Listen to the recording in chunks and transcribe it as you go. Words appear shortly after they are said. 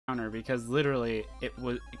counter because literally it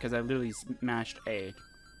was because I literally smashed A.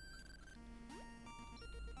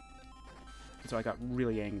 So I got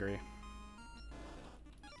really angry.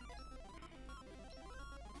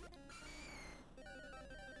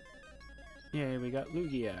 Yay, we got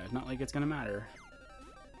Lugia. Not like it's gonna matter.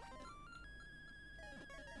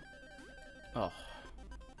 Oh.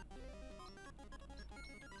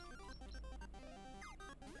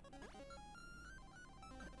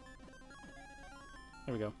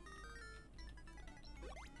 There we go.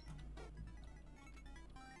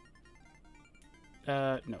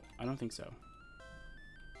 No, I don't think so.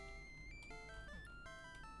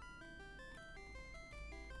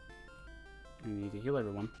 We need to heal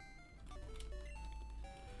everyone.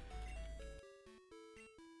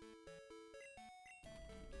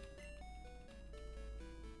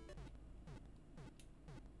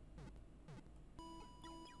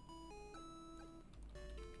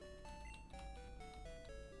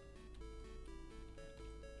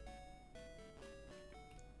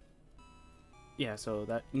 Yeah, so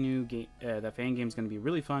that new game, that fan game is going to be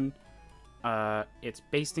really fun. It's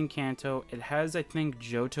based in Kanto. It has, I think,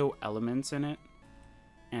 Johto elements in it.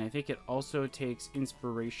 And I think it also takes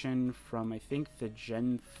inspiration from, I think, the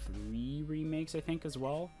Gen 3 remakes, I think, as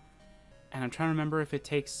well. And I'm trying to remember if it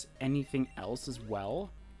takes anything else as well.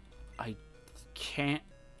 I can't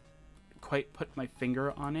quite put my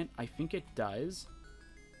finger on it. I think it does.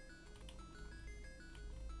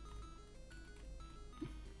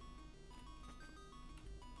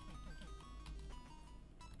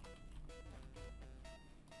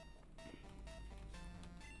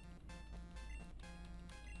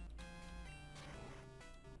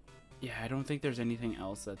 Yeah, I don't think there's anything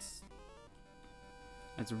else that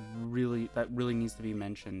really needs to be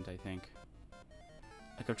mentioned, I think.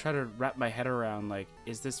 Like, I've tried to wrap my head around, like,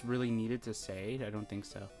 is this really needed to say? I don't think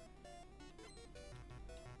so.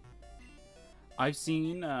 I've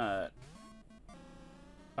seen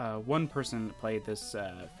one person play this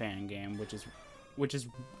fan game, which is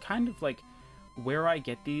kind of like where I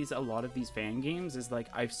get a lot of these fan games is like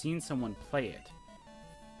I've seen someone play it.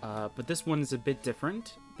 But this one is a bit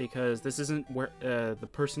different because this isn't where the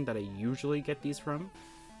person that I usually get these from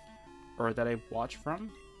or that I watch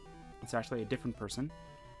from. It's actually a different person.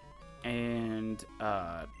 And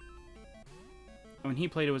when he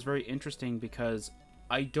played, it was very interesting because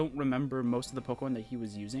I don't remember most of the Pokemon that he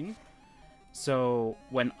was using. So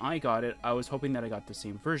when I got it, I was hoping that I got the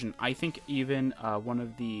same version. I think even one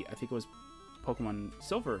of the, I think it was Pokemon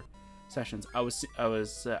Silver sessions,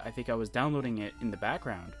 I think I was downloading it in the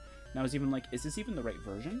background, and I was even like, is this even the right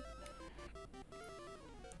version?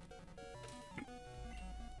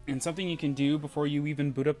 And something you can do before you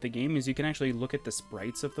even boot up the game is you can actually look at the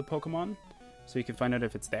sprites of the Pokemon, so you can find out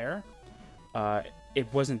if it's there. It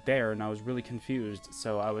wasn't there, and I was really confused,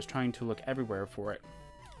 so I was trying to look everywhere for it.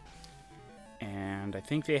 And I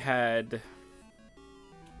think they had...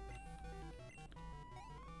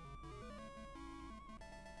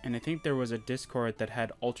 And I think there was a Discord that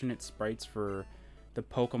had alternate sprites for the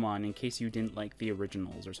Pokemon in case you didn't like the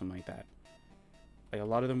originals or something like that. Like, a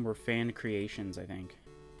lot of them were fan creations, I think.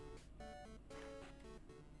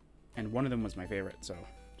 And one of them was my favorite, so...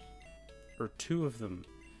 Or two of them.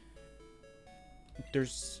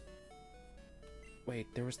 There's... Wait,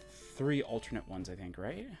 there was 3 alternate ones, I think,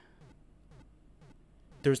 right?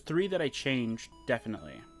 There's 3 that I changed,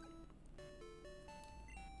 definitely.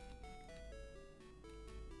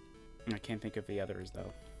 I can't think of the others,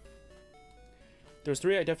 though. There's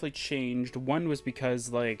 3 I definitely changed. One was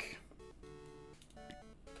because, like...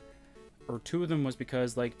 Or 2 of them was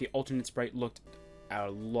because, like, the alternate sprite looked a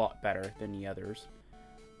lot better than the others.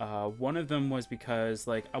 One of them was because,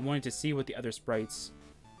 like, I wanted to see what the other sprites...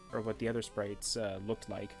 Or what the other sprites looked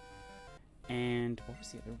like. And what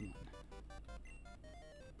was the other one?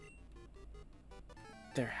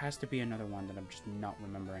 There has to be another one that I'm just not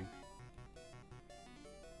remembering.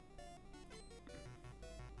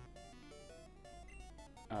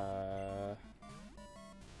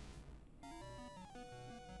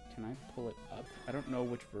 Can I pull it up? I don't know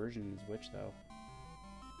which version is which, though.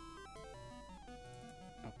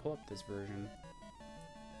 I'll pull up this version.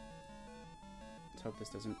 Let's hope this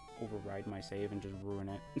doesn't override my save and just ruin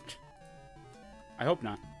it. I hope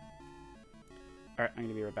not. Alright, I'm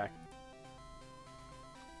gonna be right back.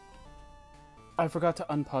 I forgot to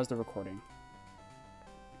unpause the recording.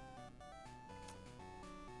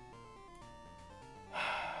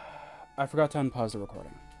 I forgot to unpause the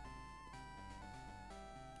recording.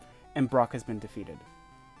 And Brock has been defeated.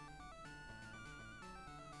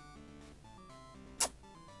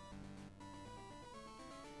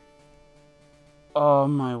 Oh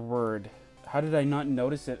my word. How did I not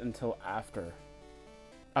notice it until after?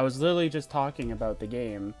 I was literally just talking about the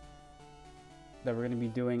game that we're going to be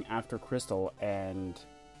doing after Crystal, and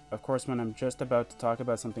of course when I'm just about to talk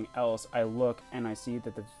about something else, I look and I see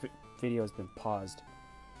that the video has been paused.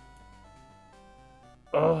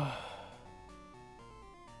 Ugh.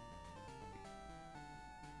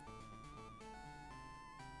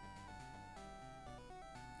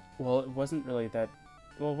 Well, it wasn't really that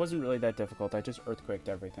difficult. I just earthquaked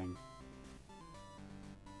everything.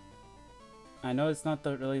 I know it's not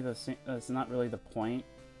really the point,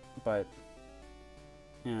 but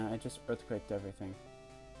yeah, I just earthquaked everything.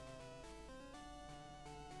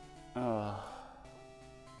 I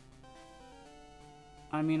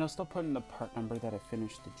mean, I'll still put in the part number that I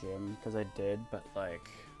finished the gym, because I did, but like,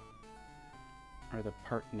 or the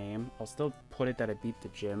part name. I'll still put it that I beat the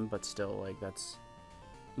gym, but still, like, that's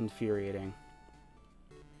infuriating.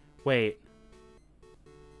 Wait.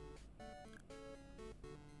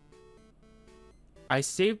 I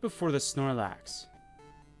saved before the Snorlax.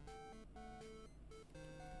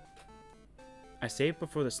 I saved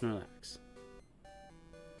before the Snorlax.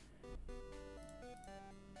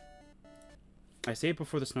 I saved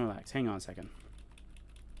before the Snorlax. Hang on a second.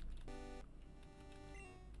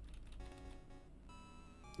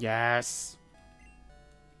 Yes!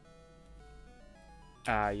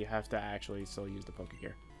 You have to actually still use the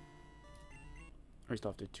Pokegear. Or you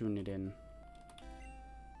still have to tune it in.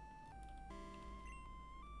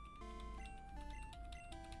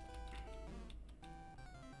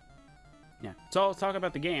 Yeah. So let's talk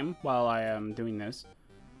about the game while I am doing this.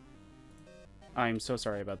 I'm so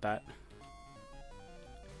sorry about that.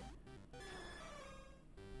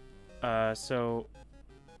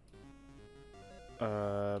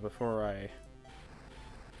 Before I...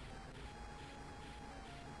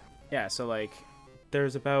 Yeah, so, like,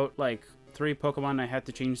 there's about, like, 3 Pokemon I had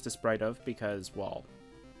to change the sprite of because, well,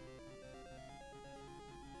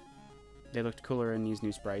 they looked cooler in these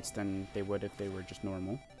new sprites than they would if they were just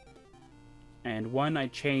normal. And one I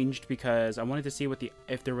changed because I wanted to see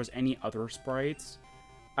if there was any other sprites.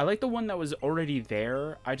 I like the one that was already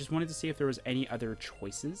there. I just wanted to see if there was any other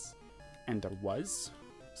choices. And there was.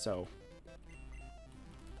 So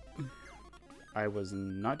I was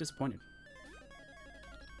not disappointed.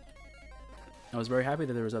 I was very happy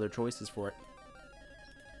that there was other choices for it.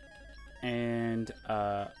 And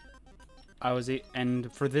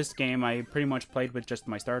and for this game I pretty much played with just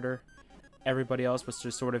my starter. Everybody else was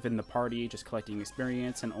just sort of in the party, just collecting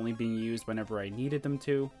experience and only being used whenever I needed them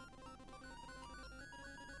to.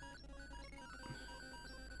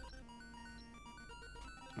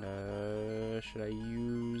 Should I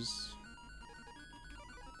use...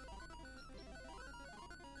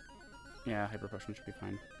 Yeah, Hyper Potion should be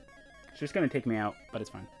fine. It's just gonna take me out, but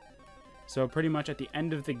it's fine. So pretty much at the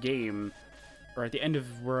end of the game, or at the end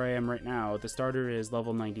of where I am right now, the starter is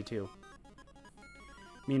level 92.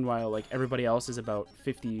 Meanwhile, like, everybody else is about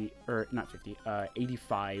 50, or not 50,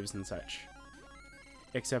 85s and such.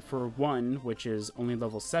 Except for one, which is only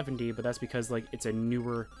level 70, but that's because, like, it's a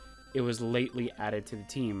newer... It was lately added to the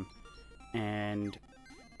team. And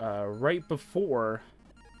right before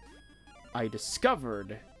I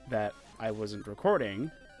discovered that I wasn't recording,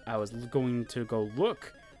 I was going to go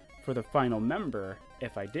look for the final member,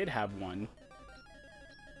 if I did have one.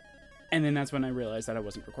 And then that's when I realized that I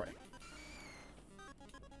wasn't recording.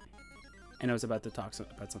 And I was about to talk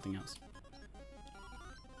about something else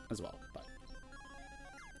as well, but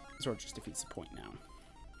it sort of just defeats the point now.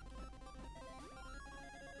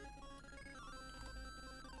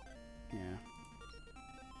 Yeah.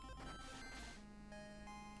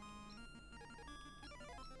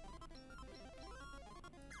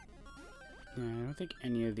 Yeah, I don't think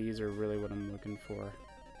any of these are really what I'm looking for.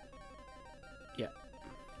 Yeah.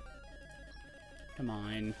 Come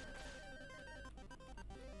on.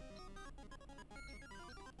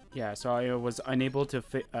 Yeah, so I was unable to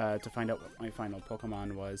find out what my final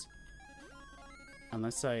Pokemon was.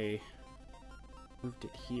 Unless I moved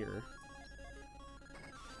it here.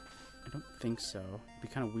 I don't think so. It'd be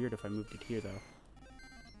kind of weird if I moved it here, though.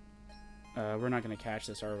 We're not going to catch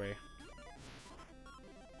this, are we?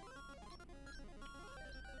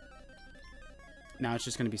 Now it's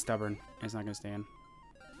just going to be stubborn. It's not going to stand.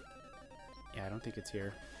 Yeah, I don't think it's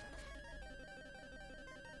here.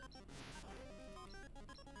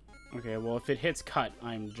 Okay, well, if it hits cut,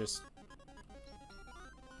 I'm just...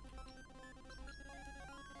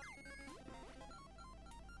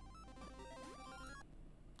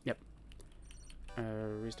 Yep.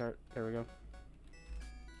 Restart. There we go.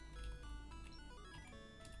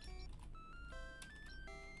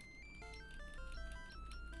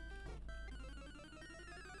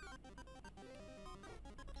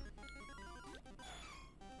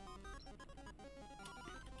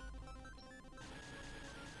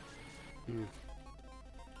 Mm.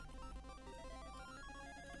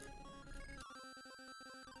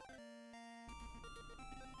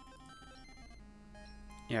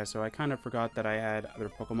 Yeah, so I kind of forgot that I had other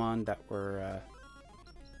Pokemon that were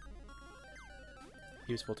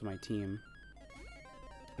useful to my team.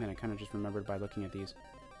 And then I kind of just remembered by looking at these.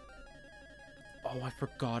 Oh, I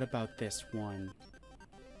forgot about this one.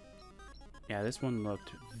 Yeah, this one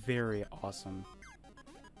looked very awesome.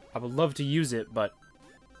 I would love to use it, but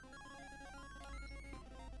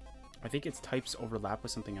I think its types overlap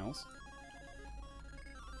with something else.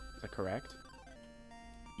 Is that correct?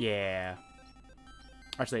 Yeah.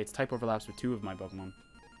 Actually, its type overlaps with 2 of my Pokemon.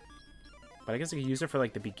 But I guess I could use it for,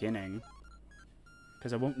 like, the beginning.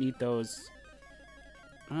 Because I won't need those.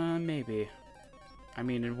 Maybe. I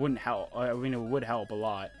mean, it wouldn't help. I mean, it would help a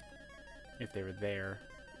lot if they were there.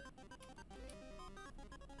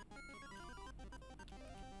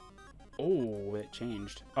 Oh, it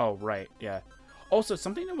changed. Oh, right, yeah. Also,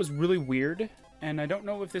 something that was really weird, and I don't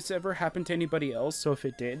know if this ever happened to anybody else, so if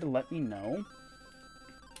it did, let me know.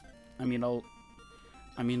 I mean, I'll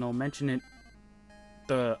mention it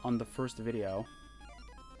on the first video,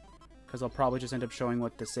 because I'll probably just end up showing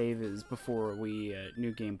what the save is before we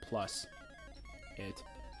New Game Plus it.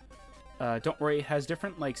 Don't worry, it has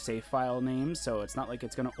different like save file names, so it's not like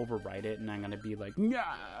it's gonna overwrite it and I'm gonna be like,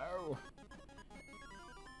 no.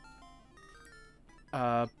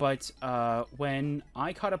 But when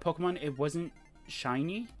I caught a Pokemon, it wasn't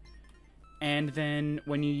shiny. And then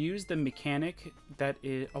when you use the mechanic that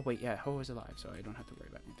is... Oh, wait, yeah, Ho is alive, so I don't have to worry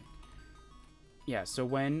about anything. Yeah, so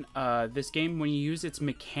when this game, when you use its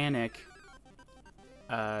mechanic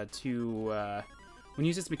when you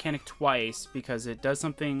use its mechanic twice, because it does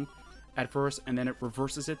something at first and then it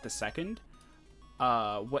reverses it the second,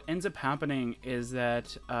 what ends up happening is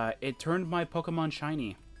that it turned my Pokemon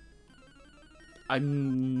shiny.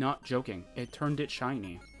 I'm not joking. It turned it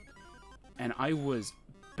shiny. And I was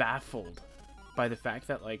baffled by the fact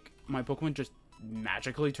that, like, my Pokemon just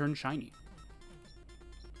magically turned shiny.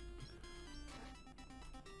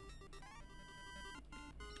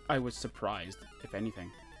 I was surprised, if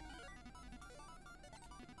anything.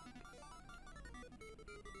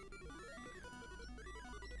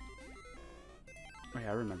 Oh yeah,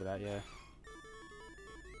 I remember that, yeah.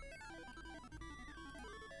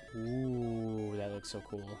 Ooh, that looks so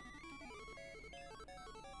cool.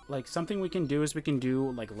 Like, something we can do is we can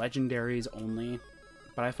do, like, legendaries only.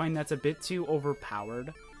 But I find that's a bit too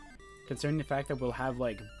overpowered, considering the fact that we'll have,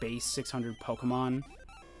 like, base 600 Pokemon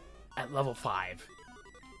at level 5.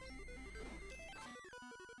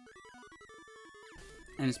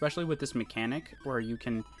 And especially with this mechanic, where you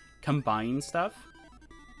can combine stuff,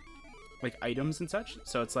 like items and such.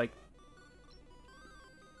 So it's like,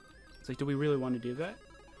 do we really want to do that?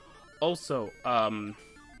 Also, I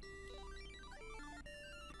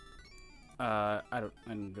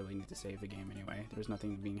don't really need to save the game anyway. There's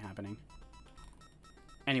nothing being happening.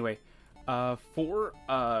 Anyway, for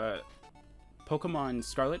Pokemon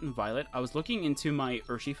Scarlet and Violet, I was looking into my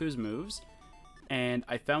Urshifu's moves, and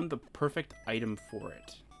I found the perfect item for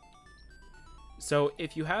it. So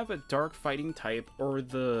if you have a dark fighting type, or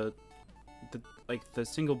the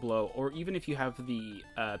single blow, or even if you have the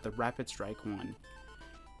rapid strike one,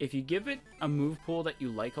 if you give it a move pool that you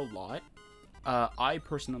like a lot, I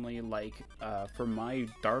personally like, for my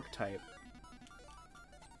dark type,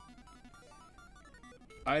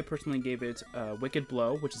 I personally gave it Wicked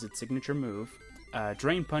Blow, which is its signature move,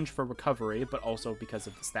 Drain Punch for recovery, but also because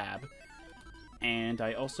of the stab, and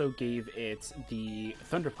I also gave it the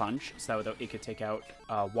Thunder Punch, so that it could take out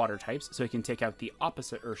water types, so it can take out the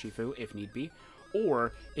opposite Urshifu if need be,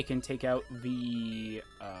 or it can take out the,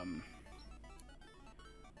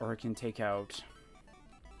 or it can take out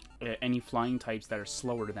any flying types that are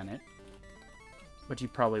slower than it, but you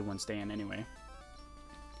probably wouldn't stay in anyway.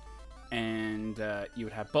 And you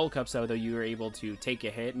would have Bulk Up, so though you are able to take a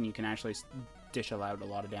hit and you can actually dish out a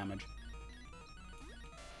lot of damage.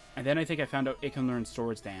 And then I think I found out it can learn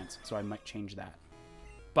Swords Dance, so I might change that.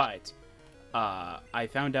 But I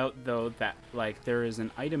found out though that, like, there is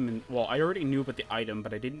an item in, well, I already knew about the item,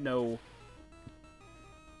 but I didn't know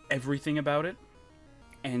everything about it.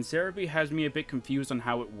 And Cerebi has me a bit confused on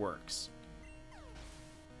how it works.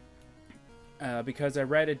 Because I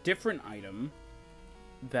read a different item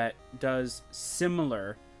that does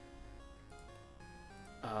similar...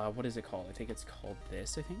 what is it called? I think it's called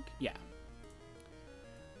this, I think? Yeah.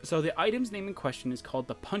 So the item's name in question is called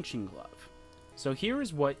the Punching Glove. So here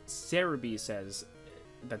is what Cerebi says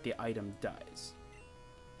that the item does.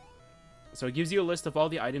 So it gives you a list of all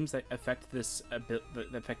the items that affect this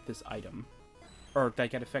item, or that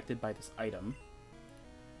get affected by this item.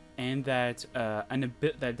 and that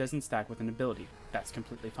that doesn't stack with an ability. That's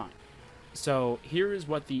completely fine. So here is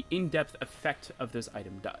what the in-depth effect of this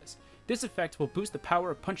item does. This effect will boost the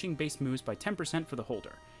power of punching-based moves by 10% for the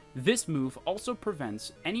holder. This move also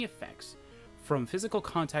prevents any effects from physical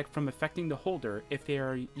contact from affecting the holder if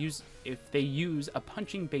they use a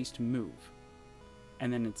punching-based move.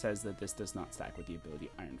 And then it says that this does not stack with the ability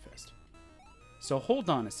Iron Fist. So hold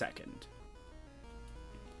on a second.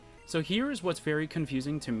 So here is what's very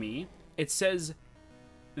confusing to me. It says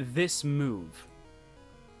this move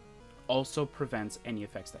also prevents any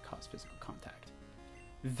effects that cause physical contact.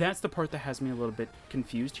 That's the part that has me a little bit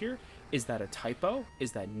confused here. Is that a typo?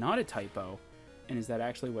 Is that not a typo? And is that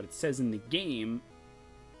actually what it says in the game?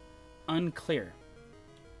 Unclear.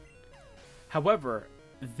 However,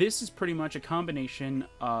 this is pretty much a combination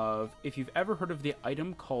of, if you've ever heard of the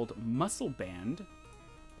item called Muscle Band,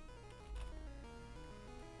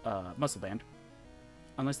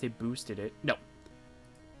 unless they boosted it. No.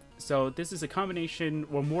 So this is a combination,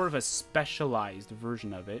 or more of a specialized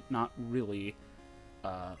version of it, not really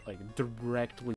like directly